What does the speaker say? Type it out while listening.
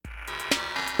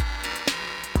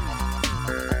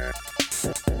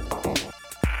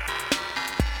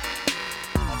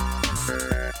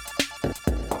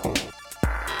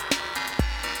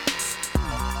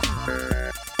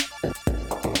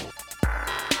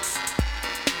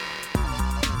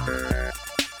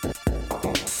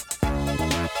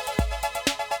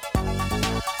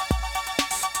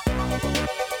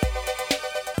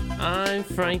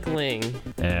Frank Ling.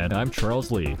 And I'm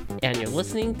Charles Lee. And you're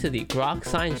listening to the Grok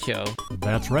Science Show.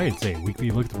 That's right. It's a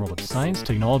weekly look at the world of science,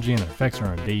 technology, and their effects on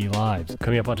our daily lives.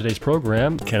 Coming up on today's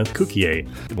program, Kenneth Cukier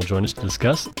will join us to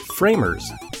discuss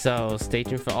framers. So stay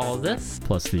tuned for all of this.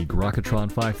 Plus the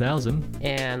Grokatron 5000.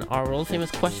 And our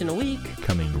world-famous question a week.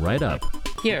 Coming right up.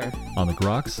 Here. On the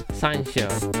Groks Science Show.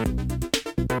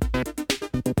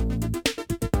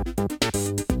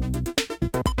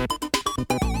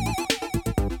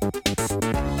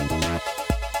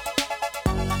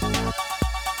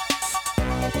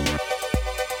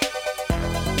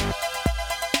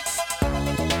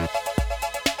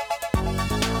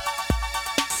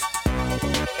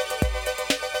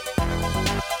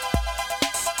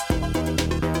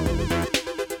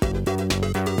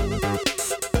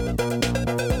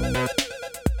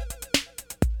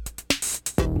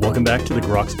 Welcome back to the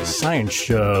Groks Science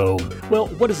Show. Well,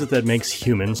 what is it that makes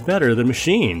humans better than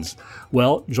machines?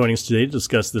 Well, joining us today to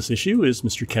discuss this issue is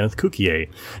Mr. Kenneth Cukier.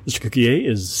 Mr. Cukier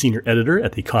is senior editor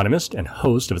at The Economist and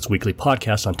host of its weekly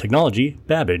podcast on technology,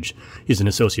 Babbage. He's an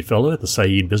associate fellow at the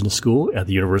Said Business School at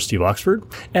the University of Oxford,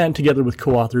 and together with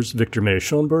co-authors Victor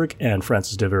Meyer-Schonberg and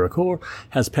Francis de Vericourt,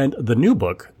 has penned the new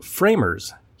book,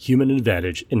 Framers: Human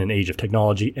Advantage in an Age of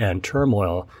Technology and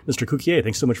Turmoil. Mr. Cukier,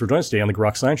 thanks so much for joining us today on the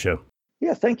Groks Science Show.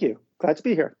 Yeah, thank you. Glad to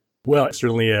be here. Well, it's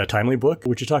certainly a timely book.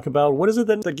 Would you talk about what is it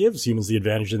that gives humans the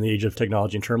advantage in the age of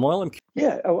technology and turmoil?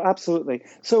 Yeah, absolutely.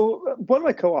 So one of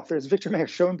my co-authors, Victor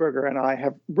Meyer-Schonberg, and I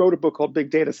have wrote a book called Big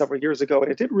Data several years ago,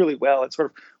 and it did really well. It sort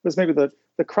of was maybe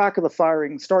the crack of the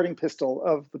firing starting pistol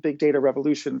of the big data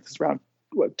revolution. This is around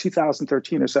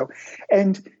 2013 or so.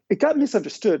 And it got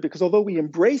misunderstood because although we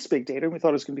embraced big data and we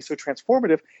thought it was going to be so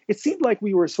transformative, it seemed like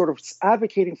we were sort of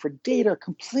advocating for data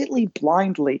completely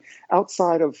blindly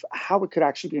outside of how it could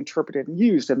actually be interpreted and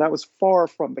used. And that was far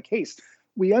from the case.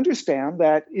 We understand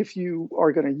that if you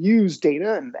are going to use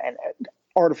data and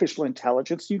artificial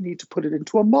intelligence, you need to put it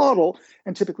into a model,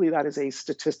 and typically that is a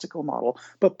statistical model.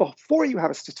 But before you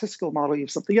have a statistical model, you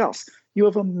have something else. You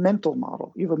have a mental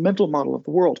model. You have a mental model of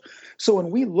the world. So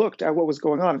when we looked at what was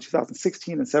going on in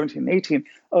 2016 and 17 and 18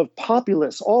 of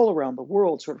populists all around the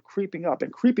world sort of creeping up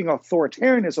and creeping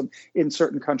authoritarianism in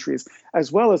certain countries, as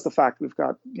well as the fact we've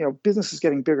got businesses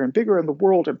getting bigger and bigger in the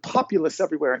world and populists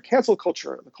everywhere and cancel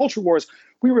culture, the culture wars,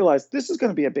 we realized this is going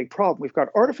to be a big problem. We've got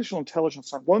artificial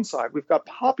intelligence on one side. We've got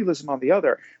populism on the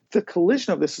other. The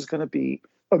collision of this is going to be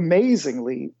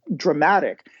amazingly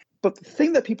dramatic. But the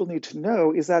thing that people need to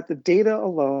know is that the data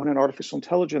alone and artificial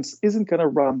intelligence isn't going to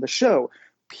run the show.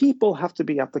 People have to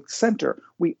be at the center.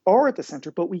 We are at the center,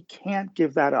 but we can't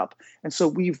give that up. And so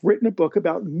we've written a book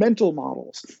about mental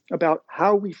models, about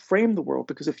how we frame the world.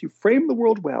 Because if you frame the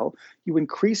world well, you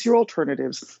increase your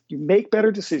alternatives, you make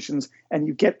better decisions, and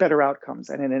you get better outcomes.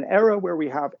 And in an era where we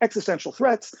have existential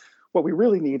threats, what we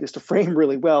really need is to frame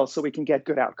really well so we can get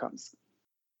good outcomes.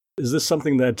 Is this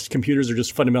something that computers are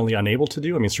just fundamentally unable to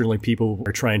do? I mean, certainly people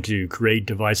are trying to create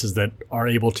devices that are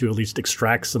able to at least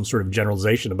extract some sort of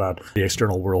generalization about the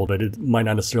external world, but it might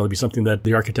not necessarily be something that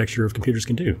the architecture of computers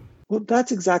can do. Well,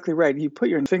 that's exactly right. You put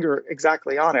your finger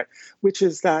exactly on it, which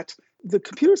is that the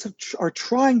computers are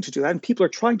trying to do that, and people are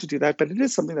trying to do that, but it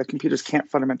is something that computers can't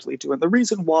fundamentally do. And the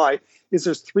reason why is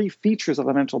there's three features of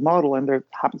a mental model, and there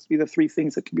happens to be the three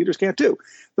things that computers can't do.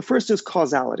 The first is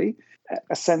causality,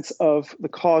 a sense of the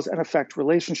cause and effect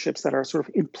relationships that are sort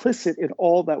of implicit in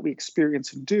all that we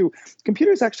experience and do.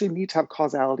 Computers actually need to have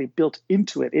causality built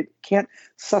into it. It can't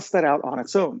suss that out on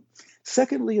its own.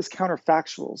 Secondly is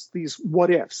counterfactuals, these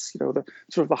what ifs, the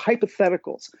sort of the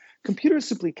hypotheticals. Computers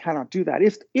simply cannot do that.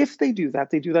 If they do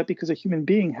that because a human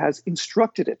being has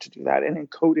instructed it to do that and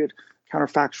encoded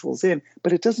counterfactuals in,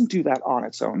 but it doesn't do that on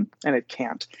its own, and it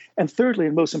can't. And thirdly,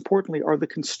 and most importantly, are the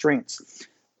constraints.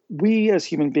 We as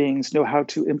human beings know how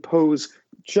to impose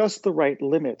just the right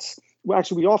limits. Well,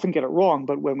 actually, we often get it wrong,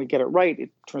 but when we get it right,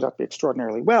 it turns out to be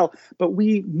extraordinarily well. But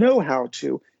we know how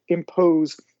to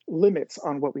impose limits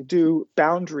on what we do,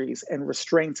 boundaries and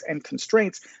restraints and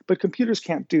constraints, but computers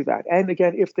can't do that. And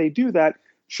again, if they do that,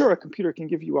 sure, a computer can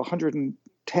give you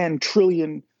 110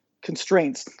 trillion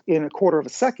constraints in a quarter of a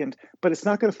second, but it's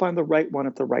not going to find the right one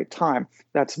at the right time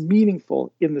that's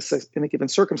meaningful in a given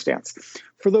circumstance.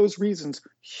 For those reasons,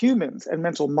 humans and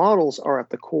mental models are at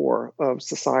the core of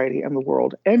society and the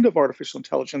world and of artificial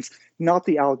intelligence, not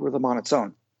the algorithm on its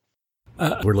own.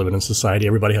 We're living in society.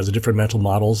 Everybody has a different mental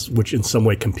models, which in some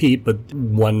way compete, but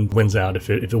one wins out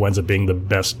if it winds up being the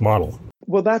best model.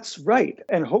 Well, that's right.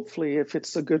 And hopefully, if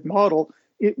it's a good model,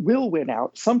 it will win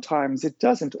out. Sometimes it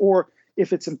doesn't. Or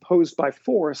if it's imposed by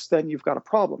force, then you've got a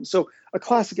problem. So a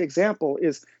classic example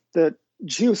is that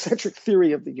geocentric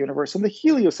theory of the universe and the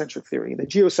heliocentric theory. The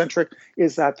geocentric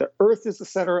is that the Earth is the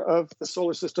center of the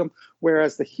solar system,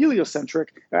 whereas the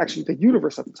heliocentric, actually the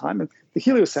universe at the time, and the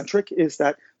heliocentric is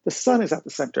that the sun is at the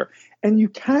center. And you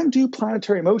can do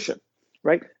planetary motion,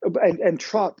 right? And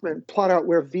plot out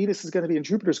where Venus is going to be and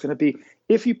Jupiter is going to be.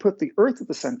 If you put the Earth at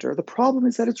the center, the problem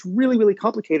is that it's really, really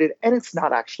complicated and it's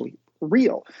not actually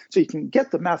real. So you can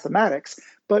get the mathematics,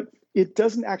 but it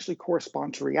doesn't actually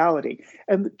correspond to reality.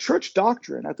 And the church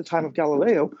doctrine at the time of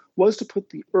Galileo was to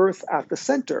put the Earth at the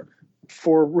center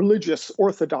for religious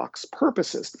orthodox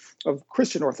purposes of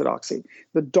Christian orthodoxy,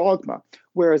 the dogma.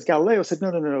 Whereas Galileo said,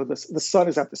 no, the sun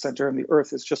is at the center and the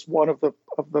Earth is just one of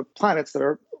the planets that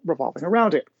are revolving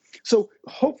around it. So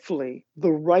hopefully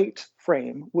the right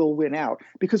frame will win out,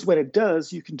 because when it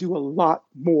does, you can do a lot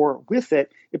more with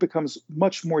it. It becomes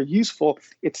much more useful.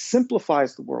 It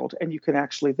simplifies the world, and you can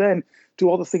actually then do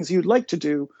all the things you'd like to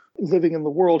do living in the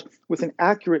world with an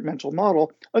accurate mental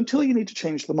model until you need to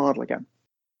change the model again.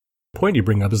 The point you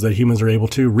bring up is that humans are able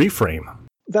to reframe.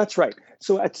 That's right.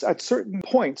 So at certain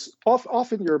points,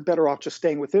 often you're better off just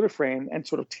staying within a frame and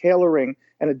sort of tailoring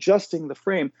and adjusting the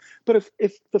frame. But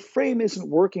if the frame isn't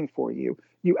working for you,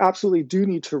 you absolutely do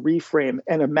need to reframe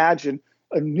and imagine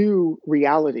a new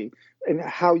reality and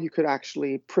how you could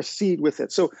actually proceed with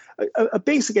it. So a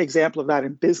basic example of that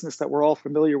in business that we're all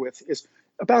familiar with is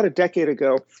about a decade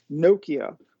ago,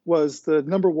 Nokia was the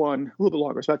number one, a little bit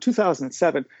longer, it's about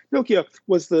 2007. Nokia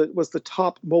was the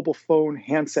top mobile phone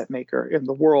handset maker in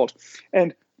the world.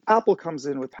 And Apple comes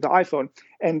in with the iPhone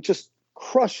and just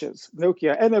crushes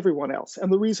Nokia and everyone else.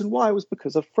 And the reason why was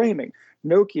because of framing.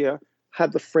 Nokia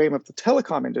had the frame of the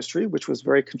telecom industry, which was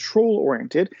very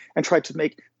control-oriented, and tried to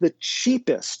make the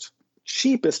cheapest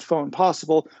phone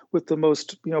possible with the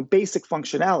most basic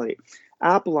functionality.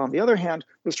 Apple, on the other hand,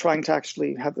 was trying to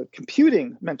actually have the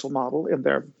computing mental model in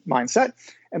their mindset.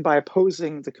 And by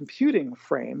opposing the computing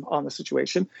frame on the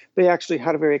situation, they actually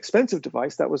had a very expensive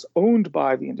device that was owned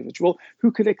by the individual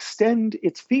who could extend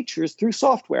its features through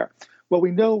software. Well,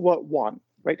 we know what won,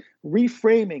 right?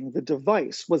 Reframing the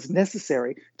device was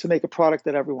necessary to make a product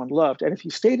that everyone loved. And if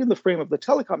you stayed in the frame of the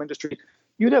telecom industry,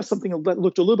 you'd have something that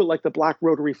looked a little bit like the black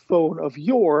rotary phone of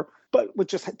yore, but which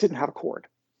just didn't have a cord.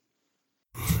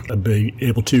 Be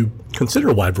able to consider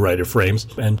a wide variety of frames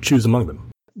and choose among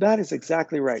them. That is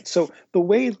exactly right. So the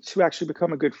way to actually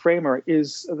become a good framer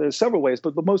is, there's several ways,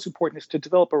 but the most important is to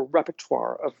develop a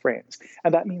repertoire of frames.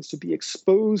 And that means to be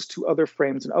exposed to other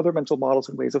frames and other mental models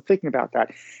and ways of thinking about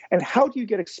that. And how do you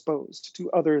get exposed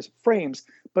to others' frames,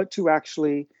 but to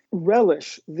actually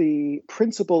relish the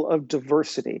principle of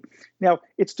diversity? Now,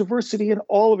 it's diversity in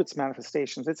all of its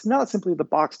manifestations. It's not simply the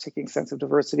box-ticking sense of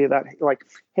diversity that, like,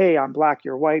 hey, I'm black,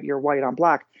 you're white, I'm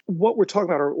black. What we're talking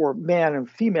about, or man and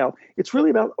female, it's really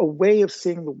about a way of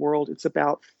seeing the world. It's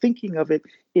about thinking of it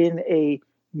in a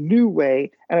new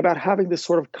way and about having this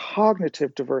sort of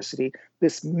cognitive diversity,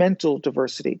 this mental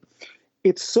diversity.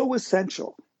 It's so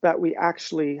essential that we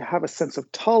actually have a sense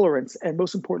of tolerance and,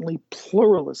 most importantly,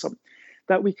 pluralism,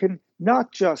 that we can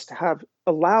not just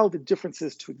allow the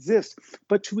differences to exist,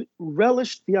 but to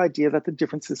relish the idea that the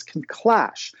differences can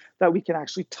clash, that we can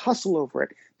actually tussle over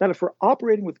it, that if we're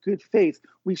operating with good faith,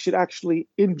 we should actually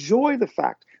enjoy the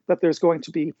fact that there's going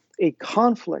to be a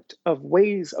conflict of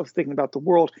ways of thinking about the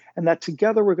world, and that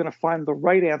together we're going to find the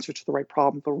right answer to the right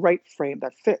problem, the right frame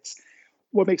that fits.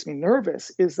 What makes me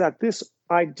nervous is that this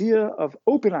idea of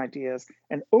open ideas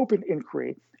and open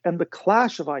inquiry and the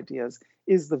clash of ideas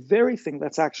is the very thing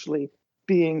that's actually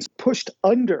being pushed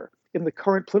under in the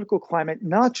current political climate,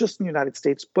 not just in the United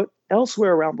States, but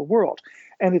elsewhere around the world.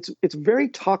 And it's very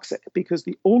toxic, because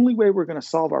the only way we're going to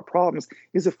solve our problems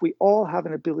is if we all have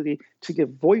an ability to give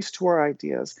voice to our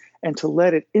ideas and to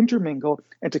let it intermingle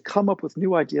and to come up with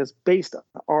new ideas based on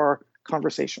our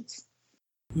conversations.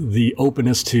 The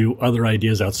openness to other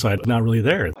ideas outside is not really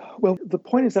there. Well, the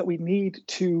point is that we need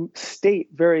to state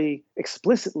very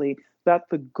explicitly that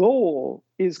the goal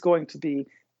is going to be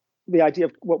the idea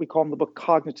of what we call in the book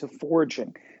cognitive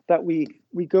foraging, that we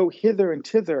go hither and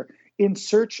thither in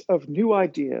search of new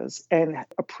ideas and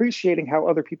appreciating how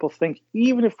other people think,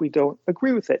 even if we don't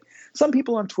agree with it. Some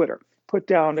people on Twitter put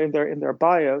down in their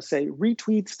bio, say,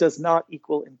 retweets does not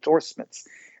equal endorsements.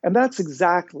 And that's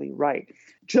exactly right.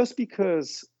 Just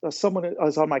because someone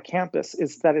is on my campus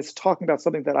is talking about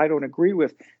something that I don't agree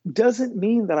with doesn't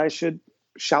mean that I should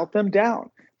shout them down.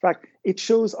 In fact, it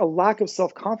shows a lack of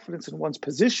self-confidence in one's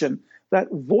position that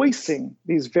voicing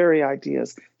these very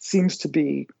ideas seems to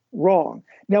be wrong.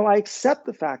 Now, I accept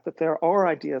the fact that there are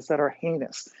ideas that are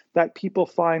heinous, that people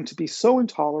find to be so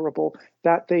intolerable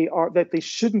that they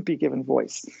shouldn't be given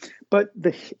voice. But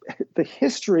the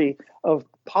history of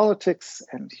politics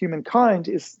and humankind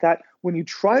is that when you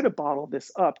try to bottle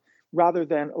this up, rather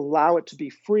than allow it to be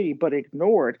free but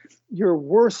ignored, you're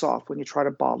worse off when you try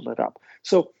to bottle it up.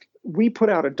 So we put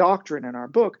out a doctrine in our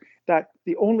book that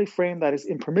the only frame that is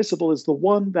impermissible is the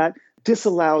one that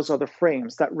disallows other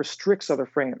frames, that restricts other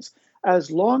frames.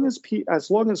 As long as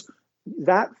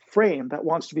that frame that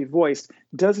wants to be voiced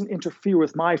doesn't interfere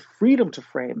with my freedom to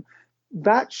frame,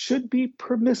 that should be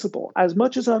permissible. As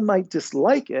much as I might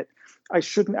dislike it, I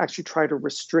shouldn't actually try to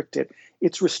restrict it.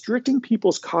 It's restricting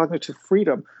people's cognitive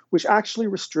freedom, which actually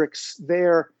restricts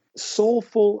their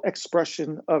soulful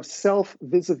expression of self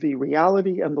vis-a-vis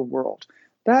reality and the world.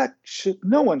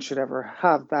 No one should ever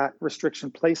have that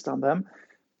restriction placed on them.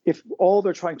 If all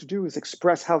they're trying to do is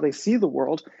express how they see the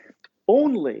world,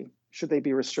 only should they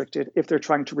be restricted if they're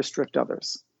trying to restrict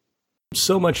others.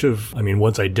 So much of,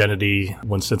 one's identity,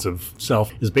 one's sense of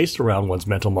self is based around one's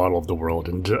mental model of the world.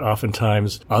 And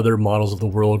oftentimes other models of the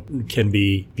world can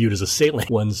be viewed as assailing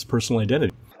one's personal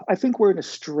identity. I think we're in a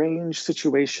strange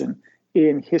situation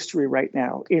in history right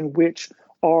now in which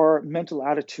our mental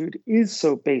attitude is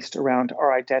so based around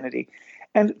our identity.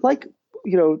 And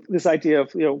this idea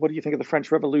of, what do you think of the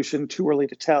French Revolution? Too early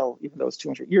to tell, even though it's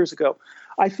 200 years ago.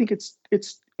 I think it's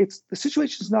the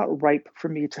situation is not ripe for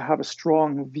me to have a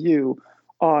strong view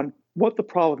on what the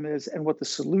problem is and what the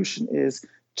solution is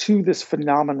to this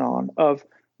phenomenon of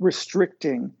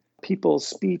restricting people's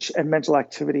speech and mental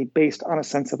activity based on a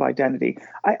sense of identity.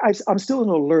 I'm still in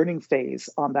a learning phase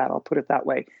on that, I'll put it that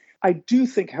way. I do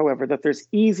think, however, that there's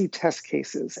easy test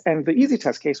cases, and the easy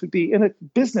test case would be in a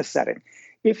business setting.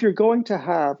 If you're going to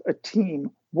have a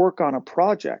team work on a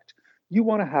project, you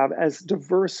want to have as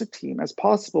diverse a team as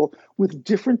possible with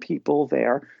different people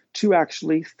there to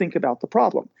actually think about the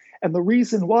problem. And the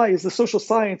reason why is the social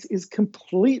science is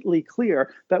completely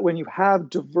clear that when you have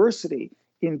diversity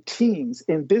in teams,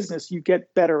 in business, you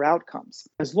get better outcomes,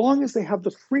 as long as they have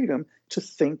the freedom to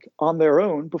think on their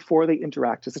own before they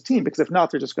interact as a team. Because if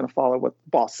not, they're just going to follow what the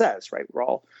boss says, right? We're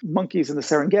all monkeys in the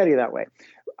Serengeti that way.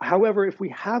 However, if we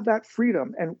have that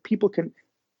freedom and people can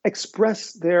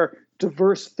express their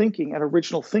diverse thinking and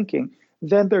original thinking,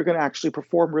 then they're going to actually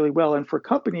perform really well. And for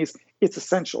companies, it's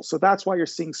essential. So that's why you're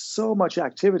seeing so much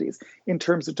activities in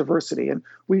terms of diversity. And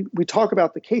we talk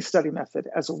about the case study method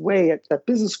as a way that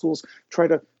business schools try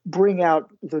to bring out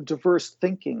the diverse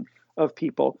thinking of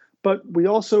people. But we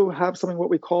also have something what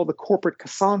we call the corporate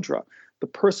Cassandra, the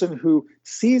person who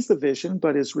sees the vision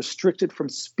but is restricted from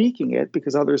speaking it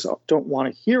because others don't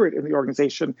want to hear it in the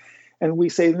organization. And we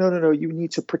say, no, you need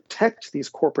to protect these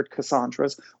corporate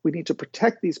Cassandras. We need to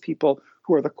protect these people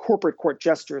who are the corporate court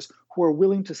jesters, who are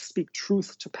willing to speak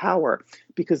truth to power,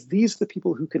 because these are the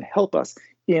people who can help us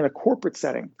in a corporate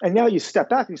setting. And now you step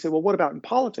back and you say, well, what about in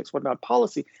politics? What about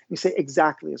policy? And you say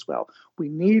exactly as well. We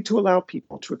need to allow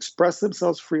people to express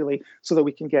themselves freely so that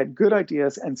we can get good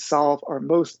ideas and solve our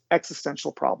most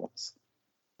existential problems.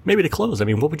 Maybe to close,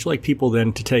 what would you like people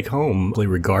then to take home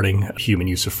regarding human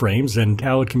use of frames and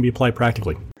how it can be applied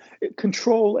practically?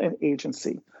 Control and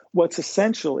agency. What's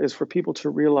essential is for people to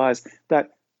realize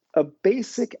that a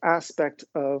basic aspect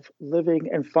of living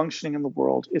and functioning in the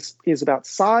world is about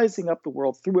sizing up the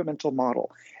world through a mental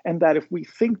model. And that if we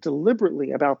think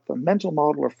deliberately about the mental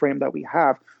model or frame that we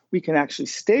have, we can actually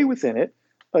stay within it,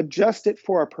 adjust it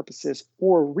for our purposes,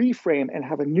 or reframe and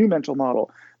have a new mental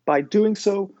model. By doing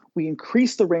so, we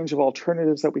increase the range of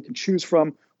alternatives that we can choose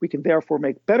from. We can therefore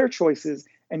make better choices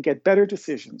and get better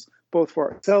decisions, both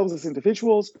for ourselves as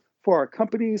individuals, for our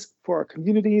companies, for our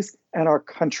communities, and our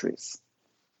countries.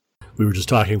 We were just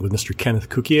talking with Mr. Kenneth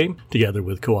Cukier, together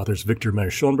with co-authors Victor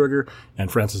Meyer-Schonberger and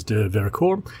Francis de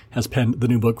Vericourt, has penned the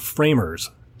new book,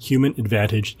 Framers, Human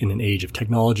Advantage in an Age of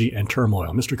Technology and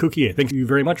Turmoil. Mr. Cukier, thank you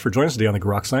very much for joining us today on the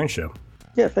Grok Science Show.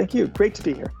 Yeah, thank you. Great to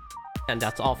be here. And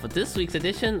that's all for this week's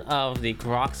edition of the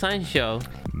Grok Science Show.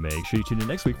 Make sure you tune in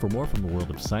next week for more from the world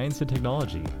of science and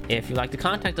technology. If you'd like to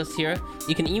contact us here,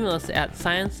 you can email us at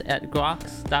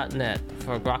science@groks.net.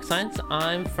 For Grok Science,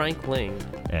 I'm Frank Ling.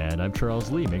 And I'm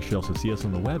Charles Lee. Make sure you also see us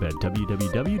on the web at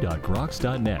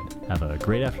www.groks.net. Have a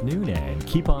great afternoon and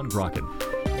keep on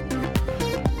grokking.